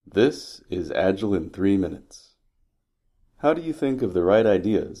This is Agile in 3 minutes. How do you think of the right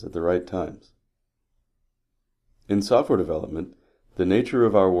ideas at the right times? In software development, the nature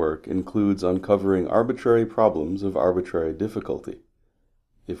of our work includes uncovering arbitrary problems of arbitrary difficulty.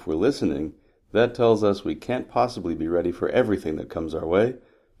 If we're listening, that tells us we can't possibly be ready for everything that comes our way,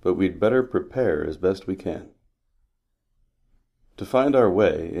 but we'd better prepare as best we can. To find our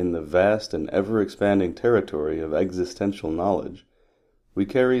way in the vast and ever-expanding territory of existential knowledge, we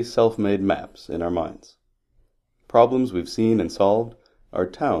carry self-made maps in our minds. Problems we've seen and solved are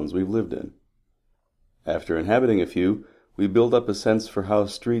towns we've lived in. After inhabiting a few, we build up a sense for how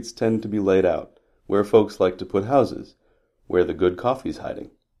streets tend to be laid out, where folks like to put houses, where the good coffee's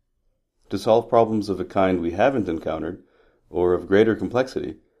hiding. To solve problems of a kind we haven't encountered, or of greater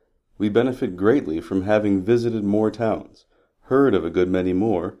complexity, we benefit greatly from having visited more towns, heard of a good many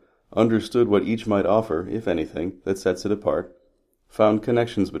more, understood what each might offer, if anything, that sets it apart, found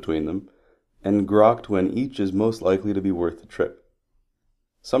connections between them, and grokked when each is most likely to be worth the trip.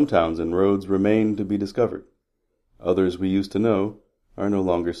 Some towns and roads remain to be discovered. Others we used to know are no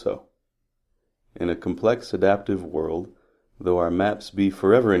longer so. In a complex adaptive world, though our maps be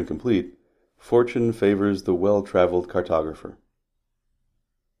forever incomplete, fortune favors the well-traveled cartographer.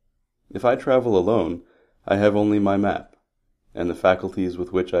 If I travel alone, I have only my map, and the faculties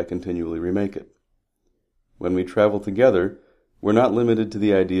with which I continually remake it. When we travel together, we're not limited to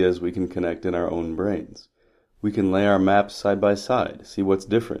the ideas we can connect in our own brains. We can lay our maps side by side, see what's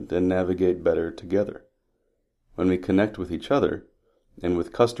different, and navigate better together. When we connect with each other, and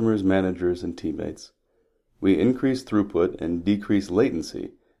with customers, managers, and teammates, we increase throughput and decrease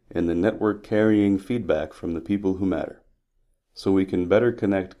latency in the network carrying feedback from the people who matter, so we can better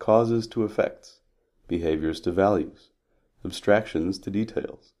connect causes to effects, behaviors to values, abstractions to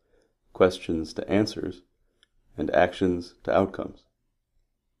details, questions to answers, and actions to outcomes.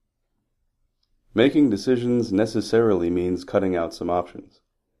 Making decisions necessarily means cutting out some options.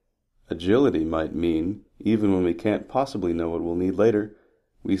 Agility might mean, even when we can't possibly know what we'll need later,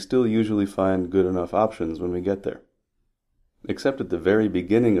 we still usually find good enough options when we get there. Except at the very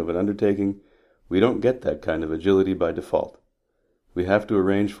beginning of an undertaking, we don't get that kind of agility by default. We have to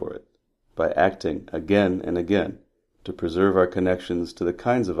arrange for it, by acting again and again, to preserve our connections to the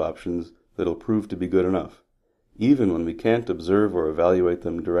kinds of options that'll prove to be good enough, even when we can't observe or evaluate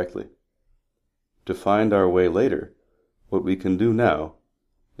them directly. To find our way later, what we can do now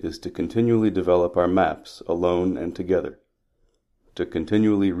is to continually develop our maps alone and together, to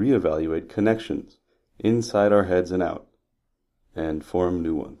continually reevaluate connections inside our heads and out, and form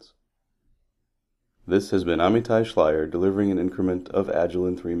new ones. This has been Amitai Schleier delivering an increment of Agile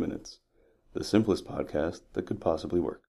in 3 minutes, the simplest podcast that could possibly work.